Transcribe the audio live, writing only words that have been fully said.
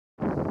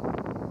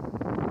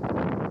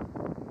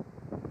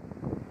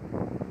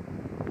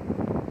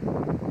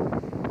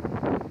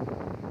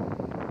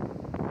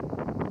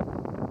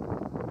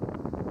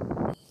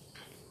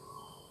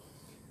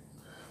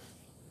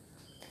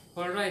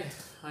Alright,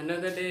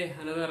 another day,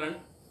 another run.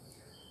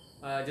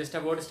 Just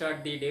about to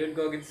start the David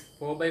Goggins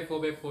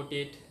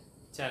 4x4x48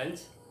 challenge.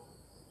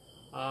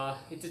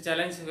 It's a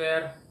challenge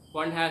where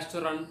one has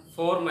to run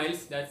 4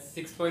 miles, that's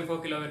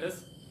 6.4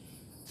 kilometers,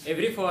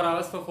 every 4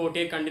 hours for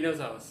 48 continuous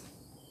hours.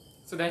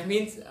 So that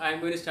means I'm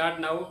going to start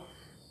now.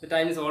 The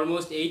time is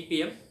almost 8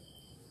 p.m.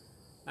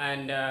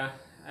 and I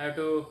have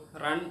to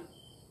run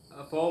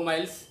 4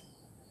 miles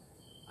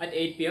at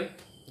 8 p.m.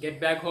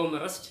 Get back home,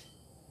 rest.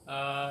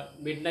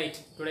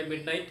 Today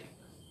midnight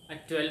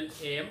at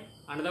 12 a.m.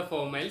 another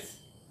 4 miles.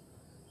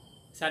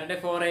 Saturday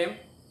 4 a.m.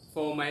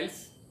 4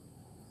 miles.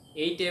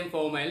 8 a.m.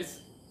 4 miles.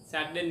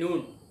 Saturday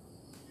noon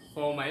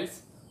 4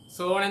 miles.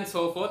 So on and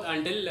so forth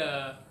until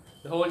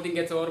the whole thing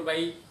gets over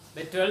by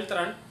the 12th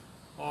run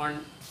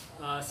on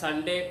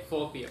Sunday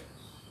 4 p.m.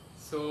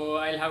 So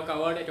I'll have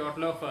covered a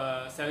total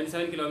of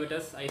 77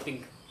 kilometers, I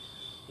think,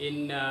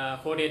 in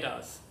 48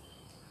 hours.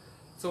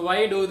 So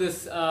why do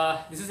this?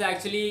 This is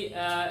actually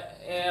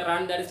a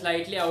run that is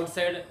slightly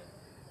outside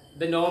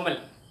the normal,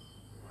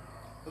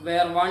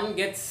 where one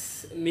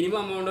gets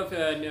minimum amount of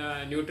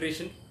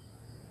nutrition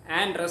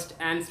and rest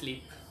and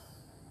sleep.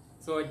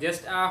 So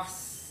just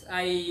as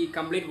I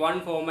complete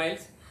 4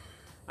 miles,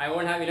 I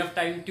won't have enough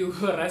time to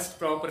rest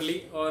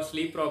properly or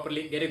sleep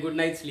properly, get a good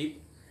night's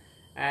sleep,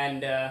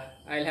 and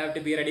I'll have to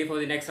be ready for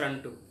the next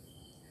run too.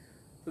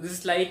 So this is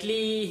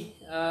slightly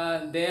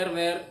there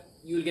where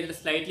you will get a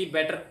slightly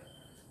better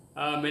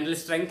mental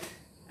strength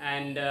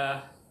and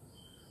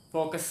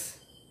focus.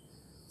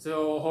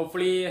 So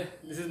hopefully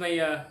this is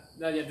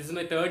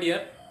my third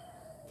year.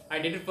 I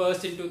did it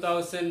first in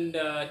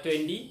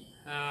 2020,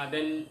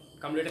 then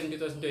completed in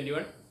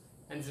 2021,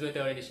 and this is my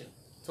third edition.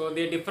 So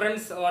the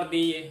difference or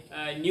the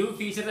new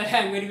feature that I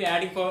am going to be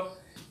adding for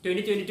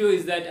 2022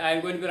 is that I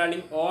am going to be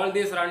running all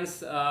these runs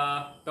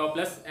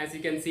topless, as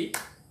you can see.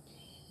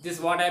 This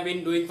is what I have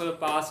been doing for the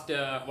past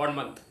 1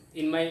 month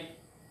in my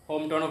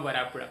hometown of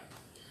Varappuzha.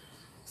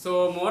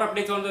 So more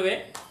updates on the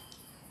way.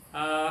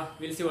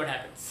 We'll see what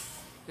happens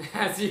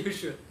as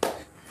usual.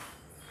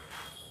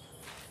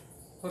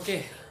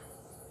 Okay,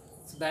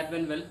 so that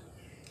went well.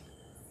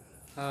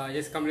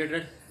 Just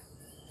completed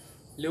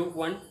loop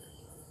 1.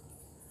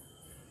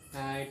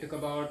 It took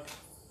about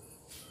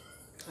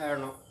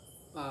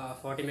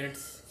 40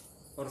 minutes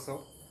or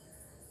so.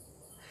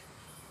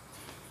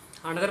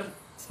 Another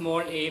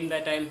small aim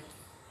that I'm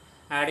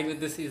adding with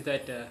this is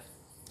that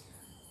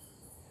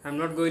I'm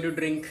not going to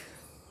drink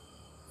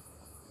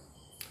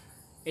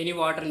any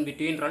water in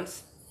between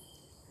runs,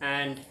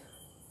 and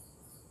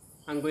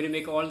I'm going to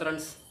make all the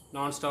runs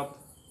non-stop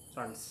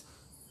runs.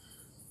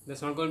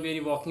 There's not going to be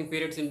any walking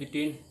periods in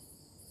between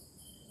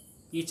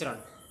each run.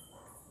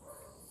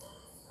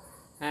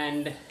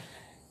 And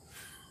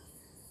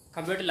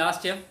compared to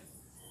last year,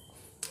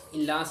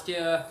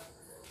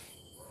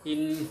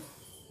 in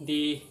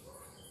the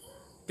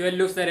 12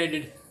 loops that I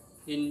did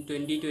in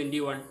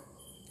 2021,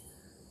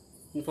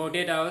 in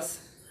 48 hours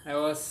I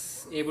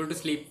was able to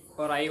sleep,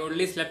 or I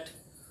only slept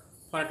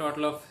for a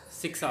total of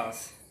 6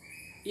 hours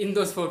in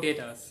those 48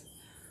 hours.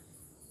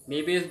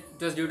 Maybe it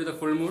was due to the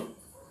full moon.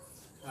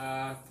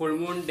 Full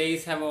moon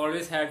days have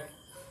always had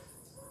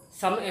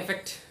some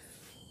effect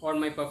on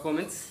my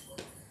performance,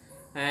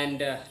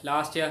 and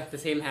last year the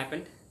same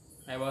happened.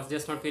 I was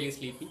just not feeling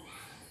sleepy.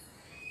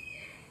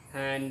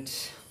 And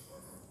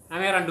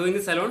am I doing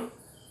this alone?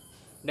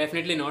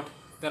 Definitely not.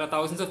 There are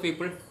thousands of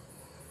people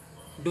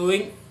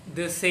doing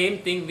the same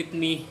thing with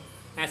me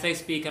as I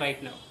speak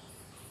right now.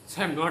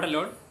 So I'm not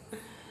alone.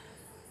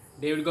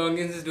 David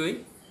Goggins is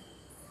doing.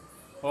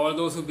 All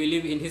those who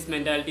believe in his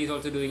mentality is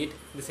also doing it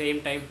at the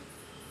same time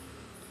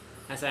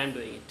as I am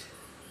doing it.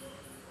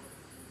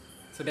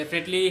 So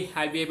definitely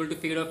I'll be able to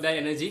figure out that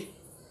energy,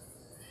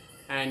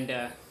 and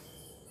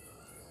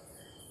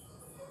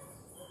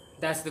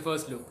that's the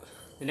first loop.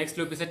 The next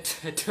loop is at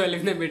 12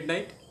 in the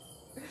midnight.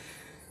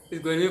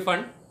 It's going to be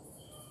fun.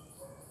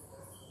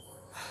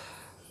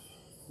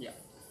 Yeah.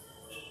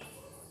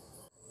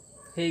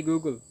 Hey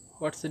Google,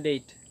 what's the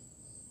date?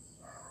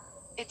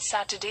 It's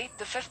Saturday,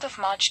 the 5th of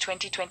March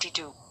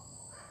 2022.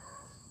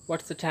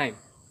 What's the time?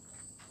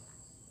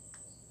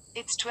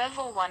 It's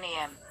 12:01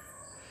 a.m.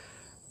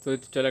 So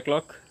it's 12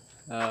 o'clock,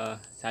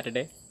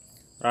 Saturday,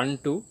 run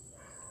 2.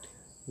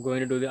 Going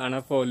to do the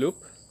another 4 loop,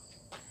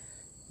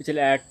 which will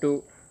add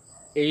to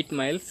 8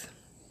 miles,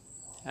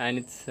 and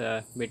it's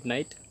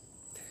midnight,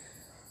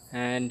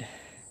 and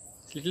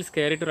it's a little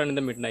scary to run in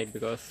the midnight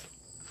because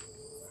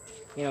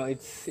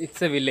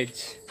it's a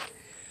village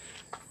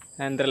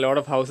and there are a lot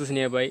of houses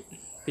nearby.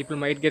 People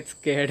might get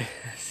scared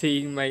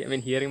hearing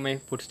my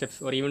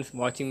footsteps, or even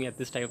watching me at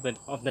this time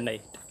of the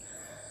night.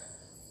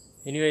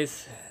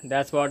 Anyways,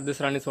 that's what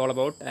this run is all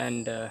about,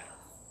 and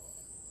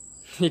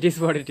it is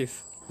what it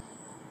is.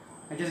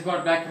 I just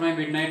got back from my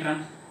midnight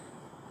run.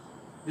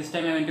 This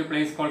time I went to a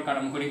place called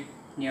Kader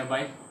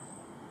nearby,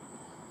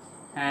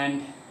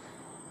 and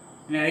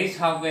when I reached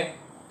halfway,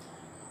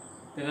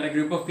 there were a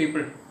group of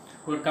people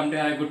who had come to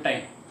have a good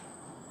time.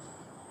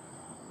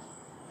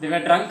 They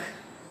were drunk,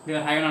 they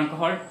were high on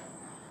alcohol,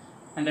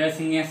 and they were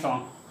singing a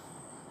song.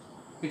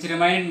 which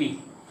reminded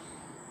me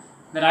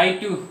that I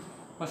too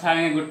was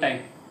having a good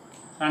time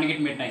running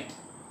at midnight.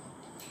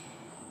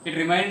 It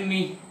reminded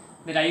me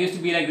that I used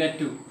to be like that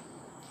too.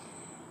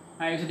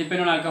 I used to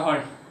depend on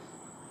alcohol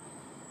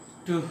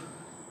to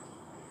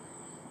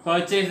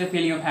purchase the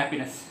feeling of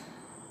happiness.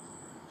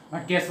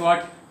 But guess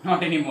what?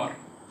 Not anymore.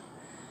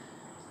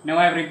 Now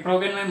I have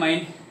reprogrammed my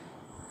mind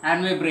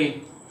and my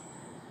brain,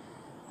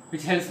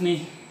 which helps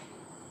me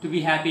to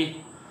be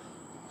happy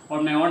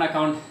on my own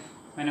account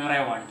whenever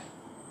I want.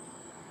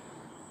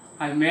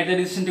 I've made the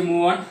decision to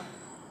move on,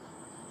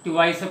 to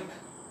wise up,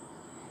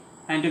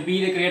 and to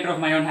be the creator of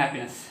my own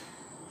happiness.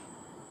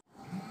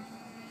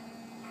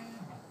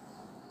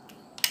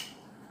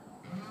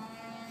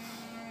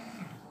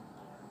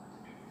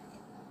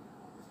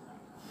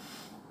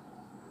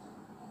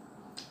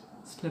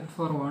 Slept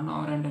for 1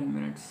 hour and 10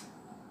 minutes.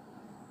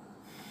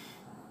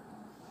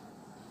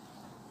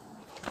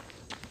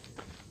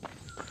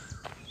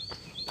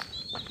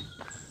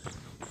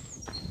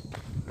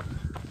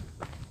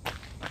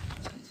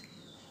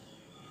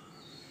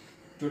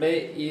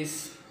 Today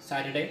is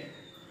Saturday.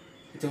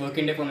 It's a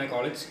working day for my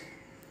college,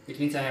 which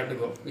means I have to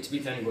go, which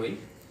means I'm going.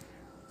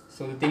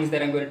 So the things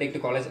that I'm going to take to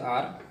college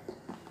are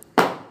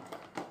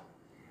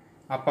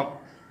appam,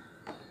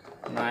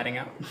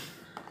 naranga,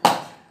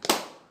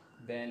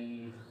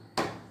 then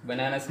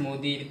banana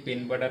smoothie with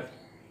peanut butter,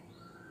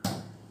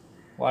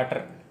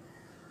 water,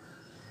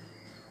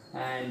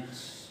 and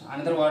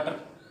another water,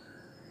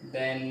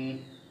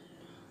 then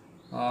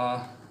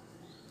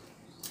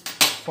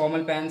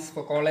formal pants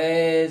for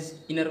college,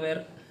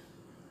 innerwear,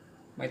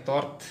 my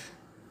torth,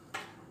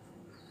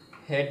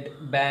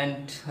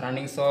 headband,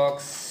 running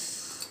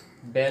socks,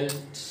 belt.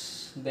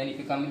 Then if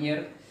you come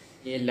here,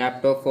 a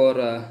laptop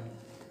for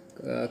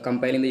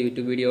compiling the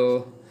YouTube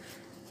video,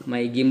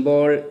 my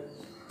gimbal,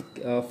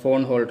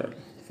 phone holder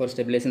for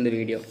stabilizing the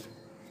video,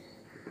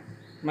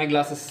 my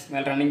glasses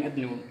while running at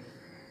noon,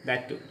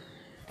 that too.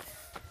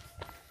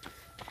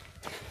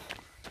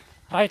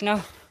 Right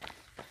now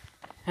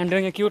I'm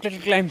doing a cute little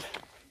climb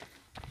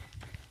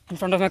in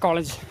front of my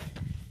college,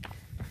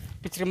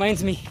 which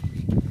reminds me,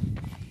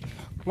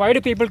 why do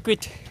people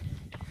quit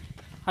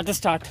at the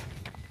start,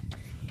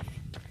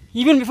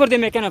 even before they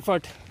make an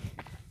effort?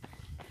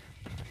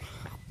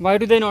 Why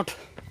do they not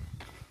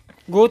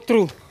go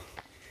through,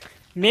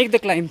 make the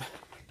climb,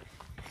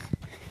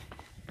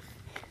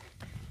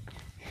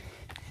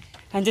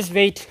 and just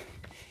wait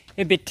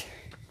a bit?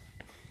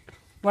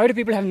 Why do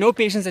people have no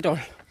patience at all?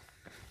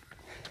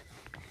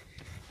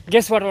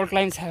 Guess what all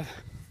climbs have?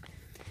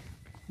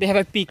 They have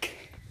a peak.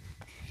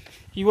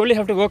 You only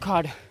have to work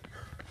hard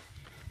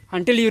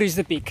until you reach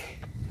the peak.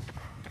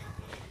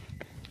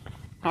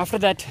 After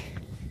that,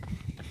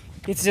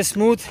 it's just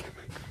smooth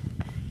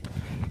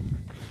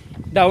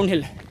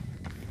downhill.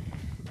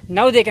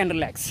 Now they can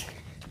relax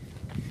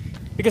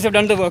because they've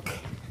done the work,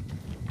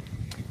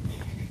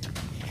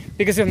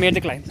 because they've made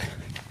the climb.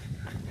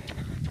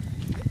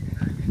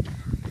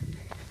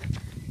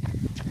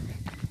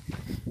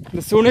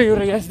 The sooner you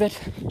realize that,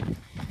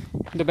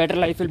 the better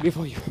life will be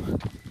for you.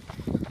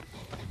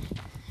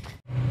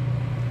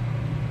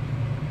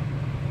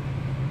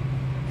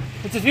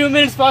 It's a few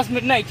minutes past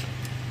midnight.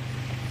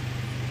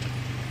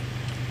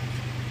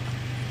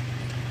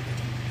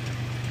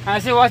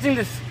 As you're watching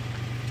this,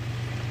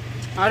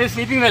 are you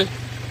sleeping well?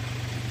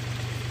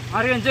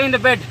 Are you enjoying the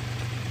bed?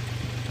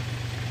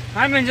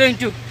 I'm enjoying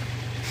too.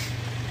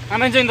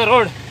 I'm enjoying the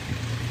road.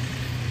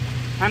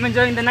 I'm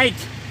enjoying the night.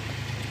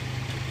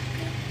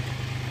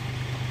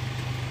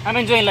 I'm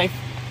enjoying life.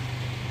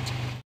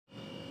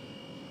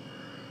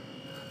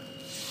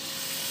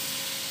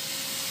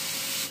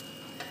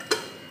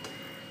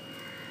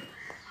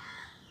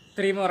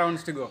 Three more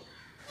rounds to go.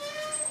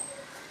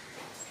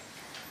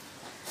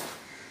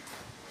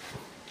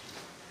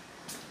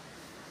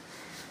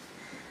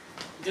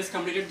 Just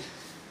completed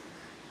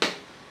the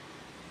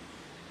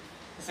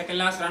second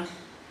last run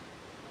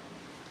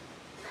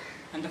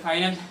and the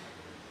final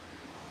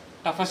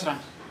toughest run,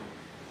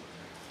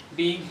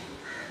 being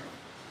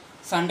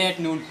Sunday at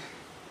noon.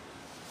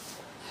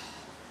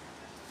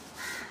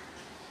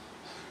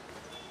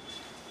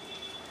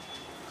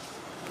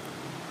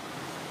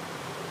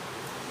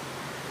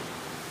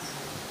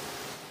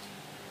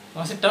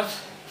 Was it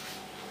tough?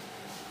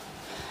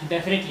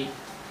 Definitely.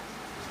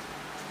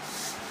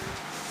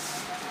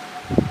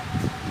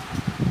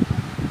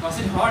 Was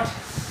it hot?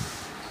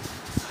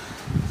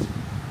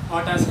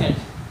 Hot as hell.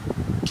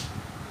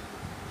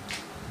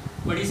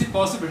 But is it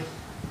possible?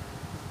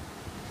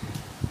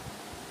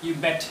 You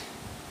bet.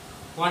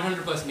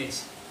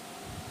 100%.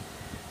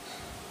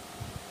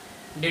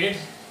 Did it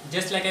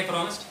just like I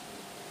promised,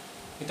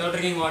 without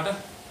drinking water,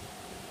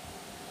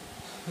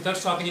 without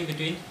stopping in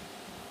between,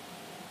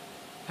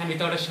 and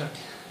without a shirt.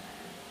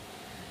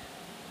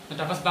 The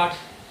toughest part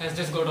has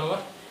just got over.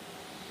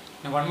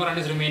 Now one more run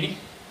is remaining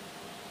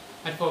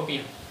at 4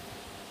 p.m.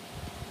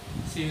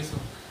 See you soon.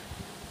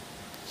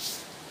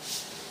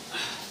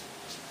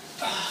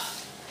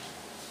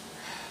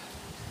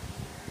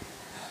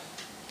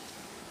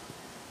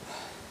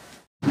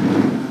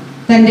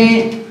 തൻ്റെ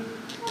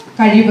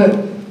കഴിവ്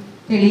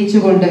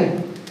തെളിയിച്ചുകൊണ്ട്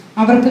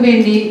അവർക്ക്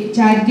വേണ്ടി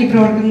charity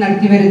പ്രവർത്തനം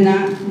നടത്തി വരുന്ന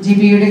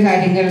ജിബിയുടെ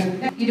കാര്യങ്ങൾ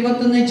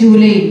 21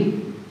 ജൂലൈയിൽ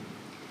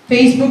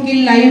ഫേസ്ബുക്കിൽ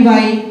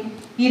ലൈവായി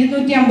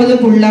 250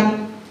 പുള്ളപ്പ്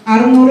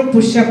 600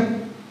 പുഷപ്പ്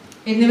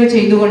എന്നിവ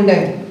ചെയ്തുകൊണ്ട്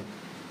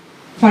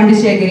ഫണ്ട്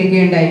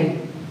ശേഖരിക്കുകയുണ്ടായി.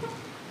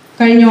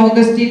 കഴിഞ്ഞ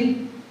ഓഗസ്റ്റിൽ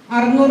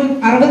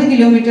 60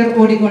 കിലോമീറ്റർ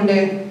ഓടിക്കൊണ്ട്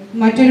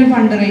മറ്റൊരു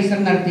ഫണ്ട് റൈസർ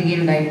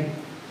നടത്തുകയുണ്ടായി.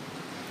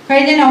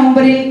 കഴിഞ്ഞ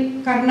നവംബറിൽ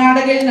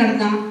കർണാടകയിൽ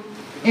നടന്ന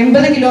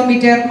 80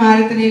 കിലോമീറ്റർ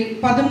മാരത്തണിൽ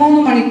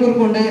 13 മണിക്കൂർ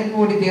കൊണ്ട്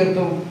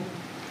ഓടിത്തീർത്തു.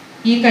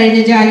 ഈ കഴിഞ്ഞ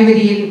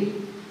ജാനുവരിയിൽ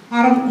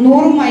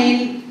 100 മൈൽ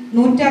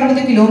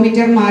 160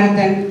 കിലോമീറ്റർ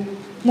മാരത്തൺ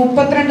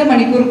 32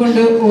 മണിക്കൂർ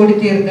കൊണ്ട്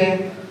ഓടിത്തീർത്ത്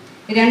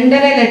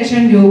 2.5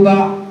 ലക്ഷം രൂപ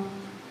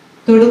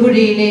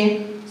തൊടുപുഴയിലെ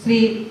ശ്രീ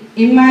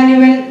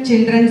ഇമ്മാനുവൽ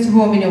ചിൽഡ്രൻസ്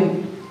ഹോമിനും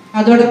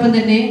അതോടൊപ്പം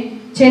തന്നെ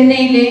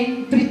ചെന്നൈയിലെ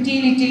പ്രിറ്റി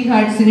ലിറ്റിൽ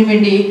ഹാർട്സിനു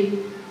വേണ്ടി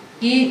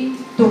ഈ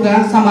തുക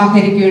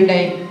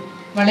സമാഹരിക്കുകയുണ്ടായി.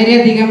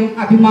 വളരെയധികം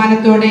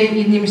അഭിമാനത്തോടെ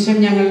ഈ നിമിഷം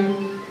ഞങ്ങൾ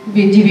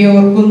ജിബിയെ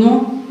ഓർക്കുന്നു.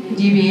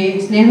 ജിബിയെ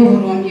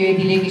സ്നേഹപൂർവ്വം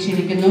വേദിയിലേക്ക്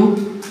ക്ഷണിക്കുന്നു.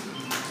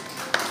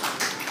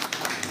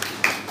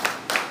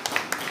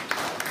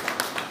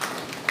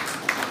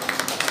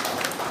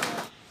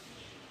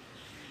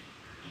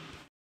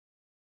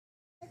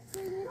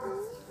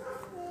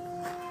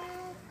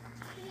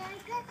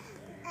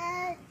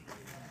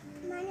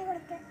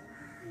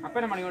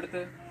 അപ്പനെ മണി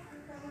കൊടുത്ത്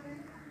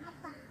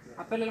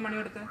അപ്പല്ലല്ലോ മണി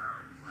കൊടുത്ത്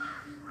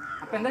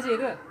അപ്പൊ എന്താ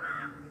ചെയ്ത്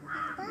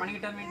മണി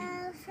കിട്ടാൻ വേണ്ടി?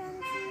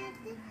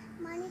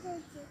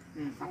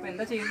 അപ്പൊ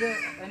എന്താ ചെയ്ത്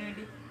അതിന്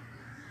വേണ്ടി?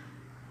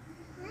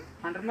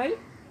 100 mile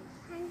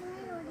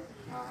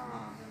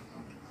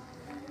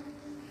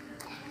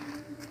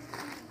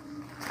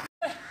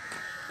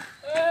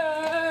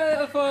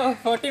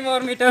 40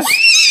 more meters.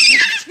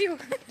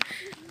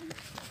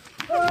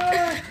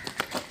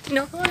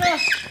 No,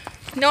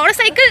 not a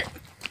cycle.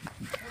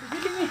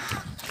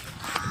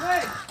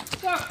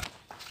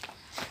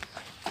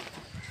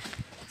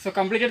 So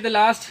completed the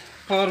last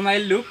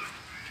 4-mile loop.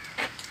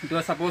 It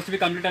was supposed to be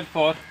completed at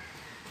 4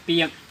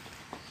 p.m.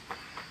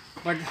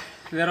 But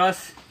there was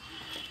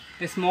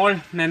a small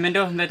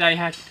memento that I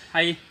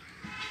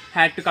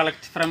had to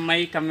collect from my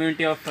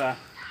community of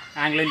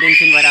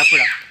Anglo-Indians in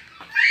Varapuda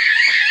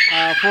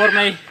for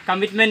my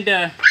commitment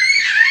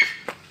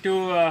to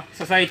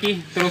society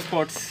through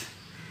sports,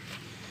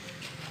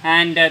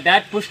 and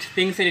that pushed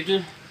things a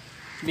little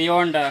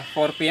beyond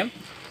 4 p.m.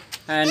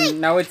 and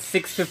now it's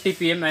 6:50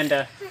 p.m. and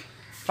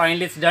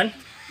finally it's done.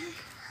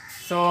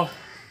 So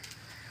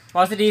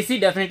was it easy?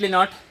 Definitely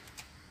not.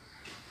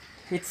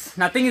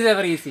 Nothing is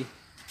ever easy.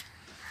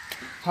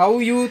 How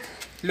you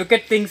look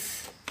at things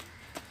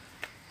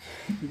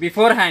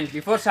beforehand,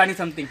 before starting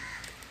something,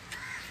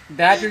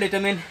 that will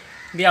determine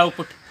the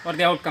output or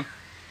the outcome.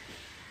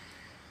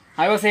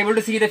 I was able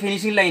to see the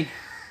finishing line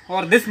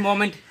or this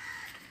moment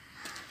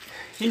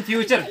in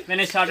future when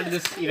I started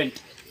this event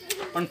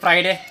on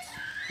Friday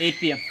 8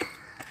 p.m.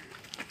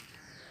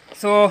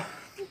 So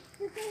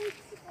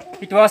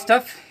it was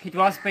tough, it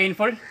was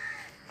painful,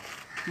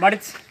 but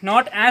it's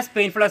not as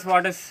painful as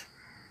what is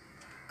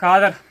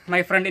Kader,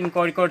 my friend in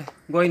Kozhikode,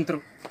 going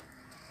through.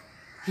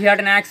 He had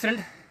an accident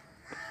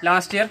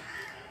last year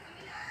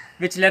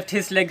which left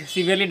his leg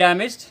severely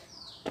damaged,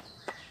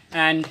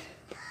 and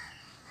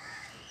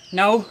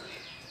now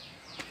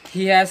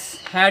he has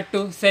had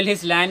to sell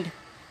his land,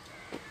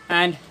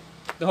 and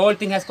the whole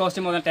thing has cost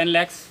him more than 10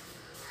 lakhs.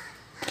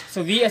 So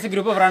we as a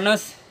group of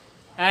runners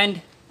and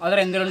other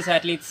endurance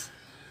athletes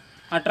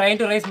are trying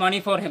to raise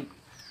money for him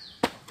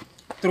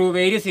through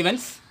various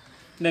events,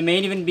 the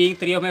main event being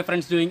 3 of my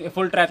friends doing a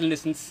full triathlon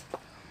distance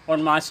on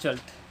March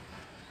 12th.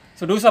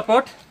 So do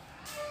support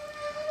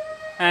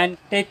and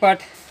take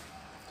part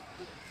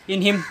in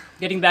him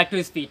getting back to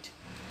his feet.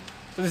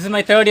 So this is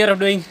my 3rd year of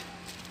doing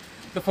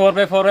the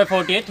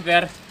 4x4x48,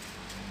 where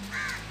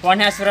one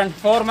has to run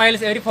 4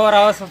 miles every 4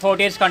 hours for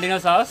 48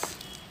 continuous hours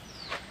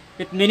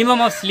with minimum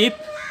of sleep,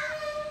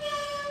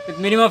 with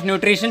minimum of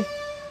nutrition,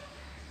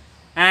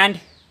 and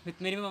with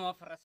minimum of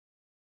rest.